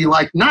States going to be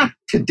like, not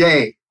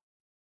today,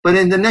 but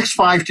in the next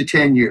 5 to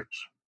 10 years?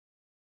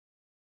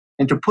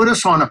 And to put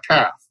us on a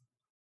path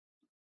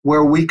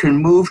where we can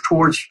move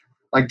towards,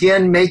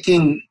 again,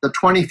 making the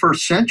 21st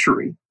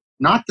century,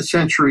 not the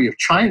century of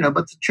China,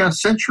 but the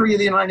century of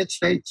the United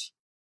States.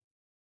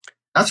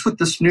 That's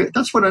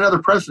what another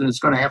president is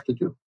going to have to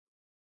do.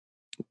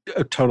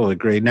 I totally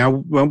agree. Now,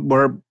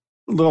 we're a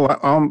little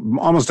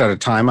almost out of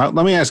time. Let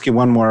me ask you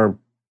one more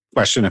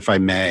question, if I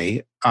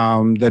may,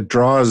 that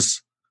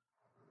draws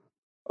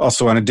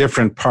also on a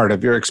different part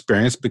of your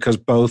experience, because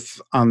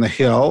both on the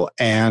Hill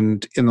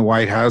and in the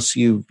White House,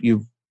 you've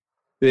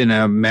been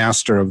a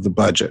master of the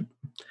budget.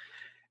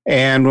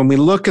 And when we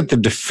look at the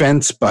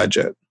defense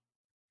budget,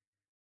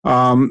 we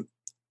have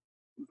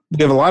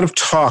a lot of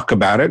talk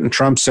about it, and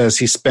Trump says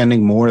he's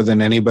spending more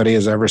than anybody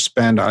has ever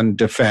spent on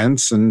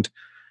defense. And,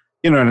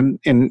 in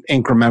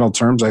incremental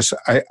terms,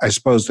 I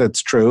suppose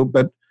that's true.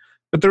 But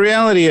the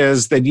reality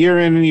is that year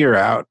in and year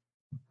out,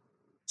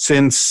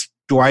 since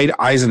Dwight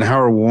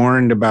Eisenhower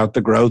warned about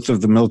the growth of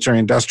the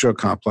military-industrial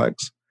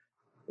complex,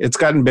 it's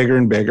gotten bigger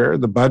and bigger.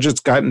 The budget's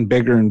gotten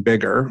bigger and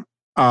bigger.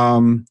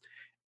 And,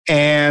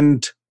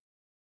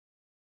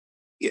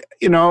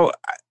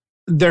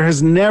 there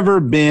has never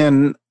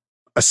been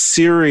a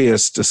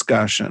serious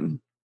discussion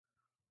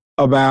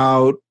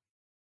about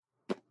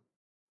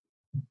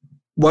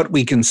what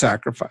we can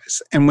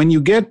sacrifice. And when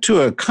you get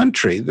to a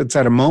country that's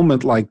at a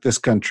moment like this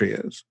country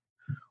is,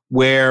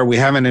 where we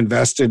haven't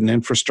invested in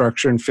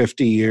infrastructure in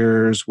 50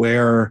 years,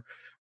 where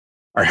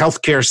our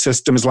healthcare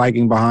system is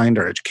lagging behind,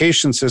 our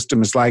education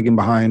system is lagging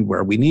behind,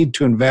 where we need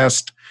to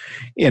invest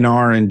in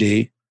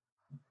R&D.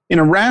 In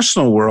a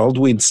rational world,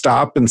 we'd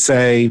stop and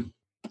say,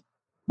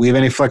 we have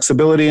any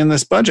flexibility in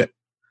this budget?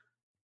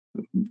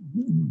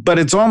 But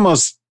it's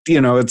almost,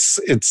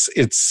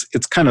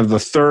 it's kind of the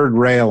third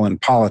rail in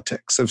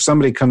politics. If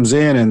somebody comes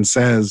in and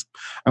says,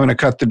 I'm going to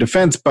cut the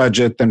defense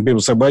budget, then people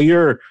say, well,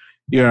 you're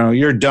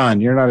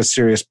done. You're not a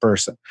serious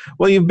person.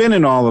 Well, you've been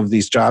in all of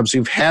these jobs.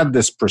 You've had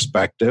this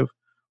perspective.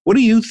 What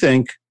do you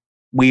think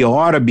we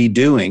ought to be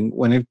doing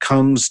when it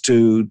comes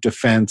to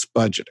defense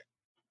budgeting?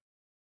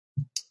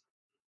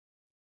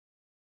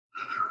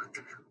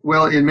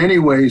 Well, in many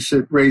ways,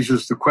 it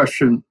raises the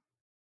question,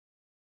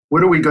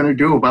 what are we going to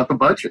do about the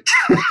budget?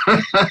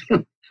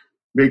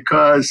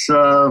 Because,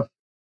 for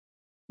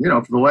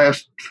the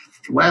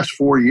last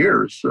 4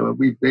 years,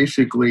 we've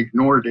basically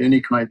ignored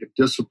any kind of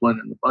discipline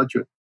in the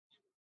budget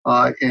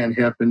and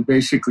have been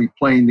basically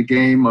playing the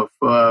game of,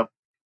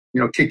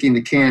 kicking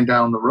the can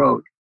down the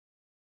road.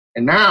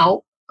 And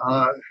now,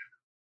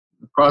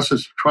 the process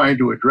of trying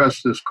to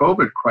address this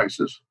COVID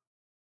crisis,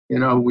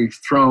 we've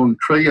thrown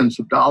trillions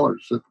of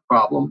dollars at the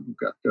problem.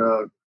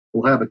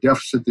 We'll have a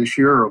deficit this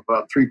year of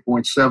about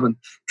 3.7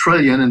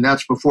 trillion, and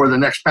that's before the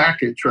next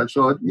package, right?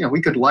 So,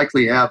 we could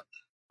likely have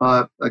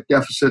a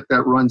deficit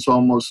that runs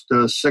almost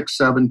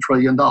 $6-7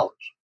 trillion,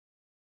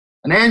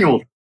 an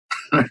annual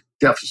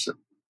deficit.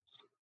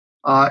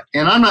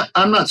 And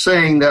I'm not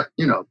saying that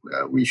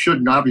we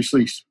shouldn't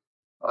obviously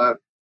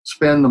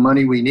spend the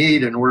money we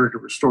need in order to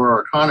restore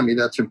our economy.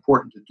 That's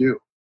important to do.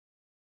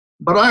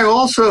 But I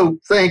also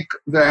think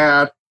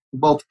that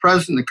both the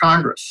President and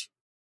Congress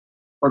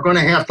are going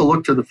to have to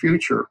look to the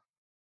future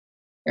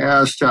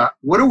as to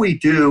what do we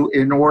do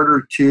in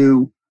order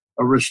to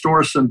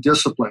restore some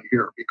discipline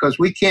here, because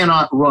we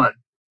cannot run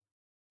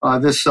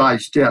this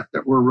size debt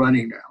that we're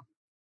running now,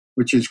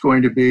 which is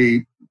going to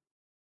be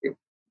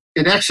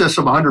in excess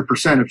of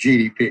 100% of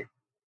GDP.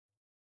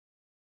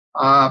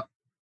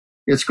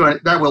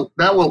 That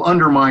will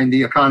undermine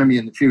the economy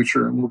in the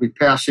future, and we'll be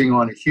passing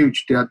on a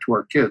huge debt to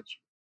our kids.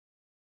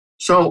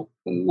 So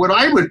what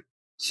I would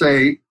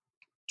say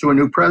to a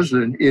new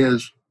president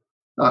is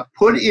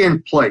put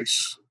in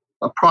place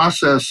a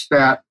process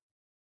that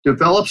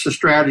develops a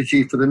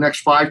strategy for the next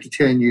 5 to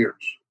 10 years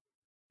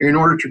in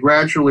order to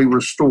gradually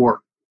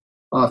restore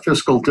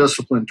fiscal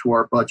discipline to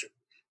our budget.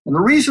 And the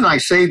reason I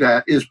say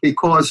that is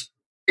because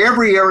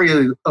every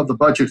area of the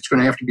budget is going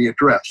to have to be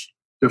addressed.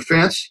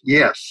 Defense,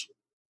 yes.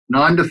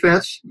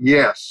 Non-defense,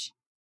 yes.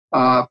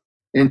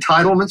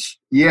 Entitlements,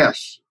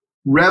 yes.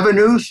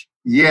 Revenues,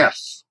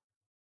 yes.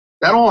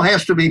 That all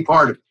has to be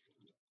part of it.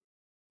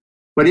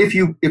 But if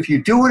you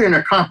do it in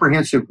a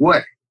comprehensive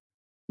way,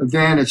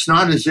 then it's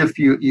not as if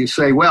you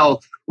say,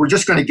 well, we're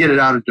just going to get it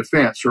out of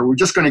defense, or we're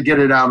just going to get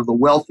it out of the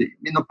wealthy. I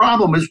mean, the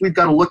problem is we've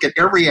got to look at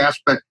every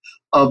aspect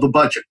of the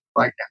budget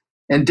right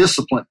now and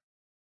discipline.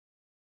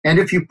 And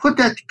if you put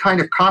that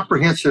kind of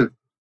comprehensive,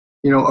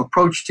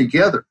 approach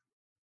together,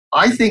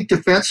 I think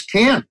defense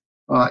can,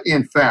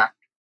 in fact,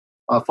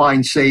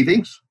 find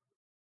savings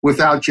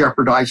without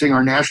jeopardizing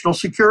our national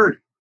security.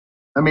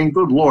 I mean,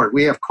 good Lord,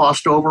 we have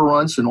cost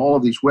overruns in all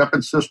of these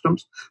weapon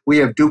systems. We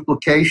have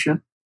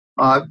duplication.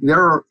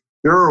 There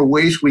are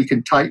ways we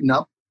can tighten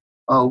up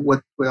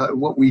what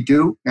we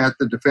do at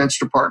the Defense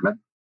Department.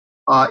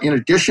 In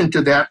addition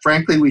to that,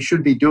 frankly, we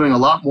should be doing a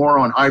lot more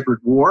on hybrid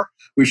war.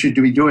 We should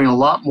be doing a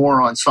lot more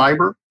on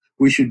cyber.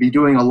 We should be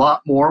doing a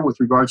lot more with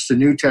regards to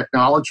new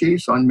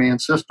technologies,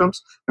 unmanned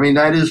systems. I mean,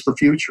 that is the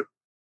future.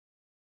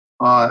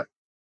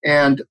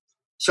 And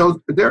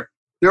so there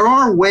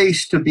are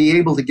ways to be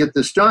able to get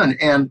this done.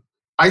 And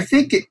I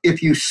think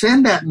if you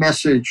send that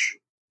message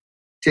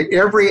to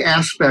every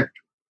aspect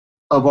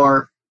of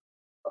our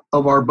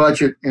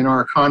budget and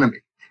our economy,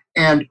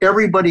 and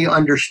everybody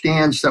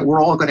understands that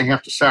we're all going to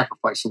have to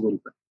sacrifice a little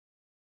bit,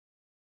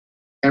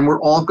 and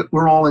we're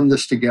all in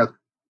this together,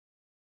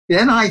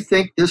 then I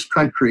think this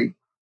country,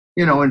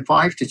 in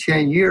 5 to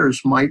 10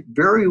 years might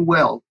very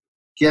well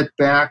get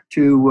back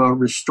to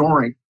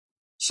restoring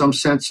some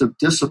sense of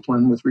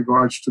discipline with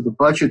regards to the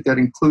budget that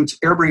includes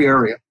every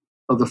area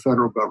of the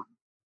federal government.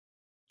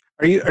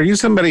 Are you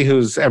somebody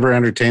who's ever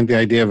entertained the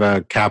idea of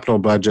a capital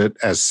budget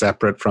as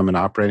separate from an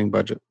operating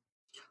budget?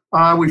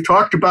 We've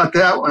talked about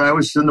that when I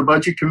was in the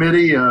budget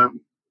committee.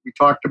 We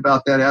talked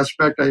about that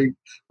aspect.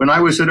 When I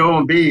was at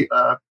OMB,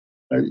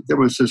 there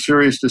was a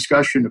serious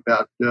discussion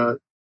about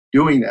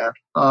doing that.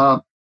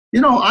 I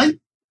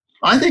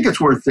think it's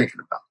worth thinking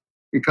about,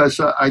 because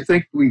I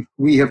think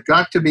we have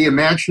got to be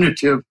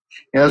imaginative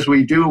as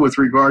we do with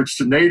regards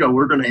to NATO.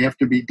 We're going to have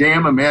to be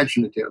damn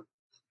imaginative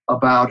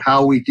about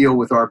how we deal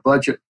with our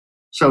budget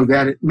so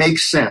that it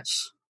makes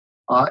sense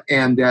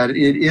and that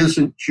it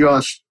isn't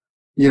just,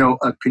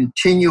 a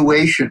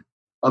continuation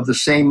of the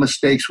same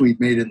mistakes we've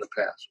made in the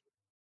past.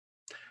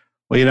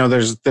 Well,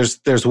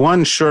 there's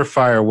one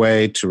surefire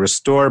way to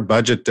restore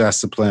budget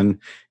discipline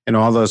in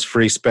all those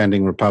free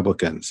spending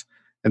Republicans,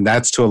 and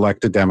that's to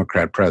elect a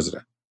Democrat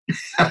president.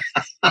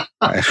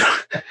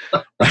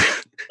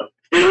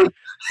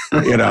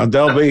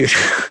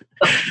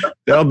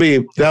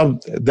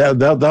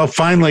 They'll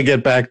finally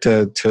get back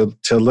to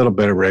a little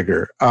bit of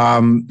rigor.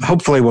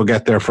 Hopefully we'll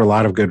get there for a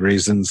lot of good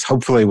reasons.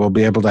 Hopefully we'll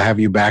be able to have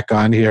you back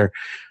on here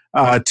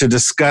to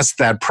discuss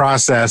that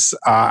process.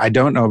 I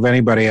don't know of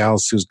anybody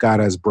else who's got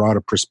as broad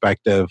a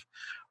perspective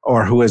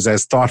or who is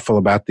as thoughtful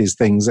about these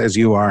things as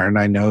you are. And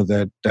I know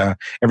that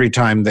every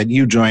time that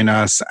you join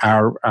us,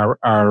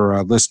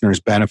 our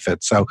listeners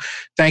benefit. So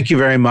thank you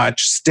very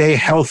much. Stay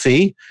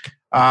healthy.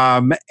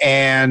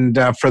 And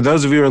for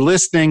those of you who are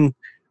listening,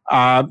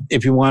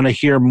 if you want to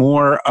hear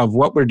more of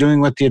what we're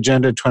doing with the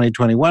Agenda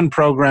 2021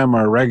 program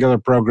or regular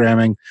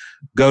programming,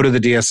 go to the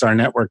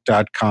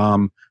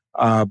dsrnetwork.com.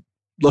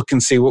 Look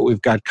and see what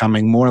we've got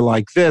coming, more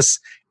like this.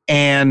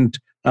 And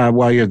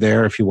while you're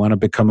there, if you want to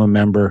become a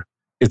member,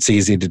 it's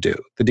easy to do.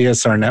 The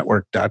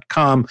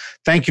dsrnetwork.com.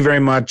 Thank you very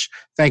much.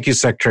 Thank you,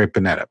 Secretary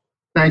Panetta.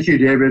 Thank you,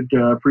 David.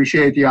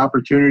 Appreciate the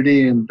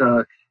opportunity, and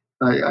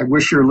I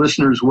wish your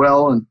listeners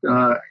well, and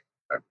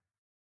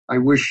I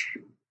wish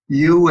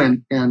you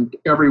and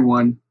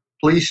everyone,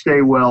 please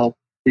stay well,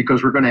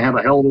 because we're going to have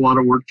a hell of a lot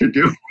of work to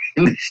do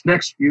in these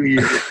next few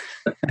years.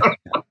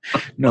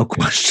 No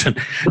question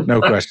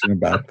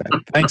about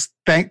that.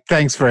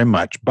 Thanks very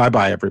much.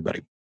 Bye-bye,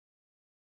 everybody.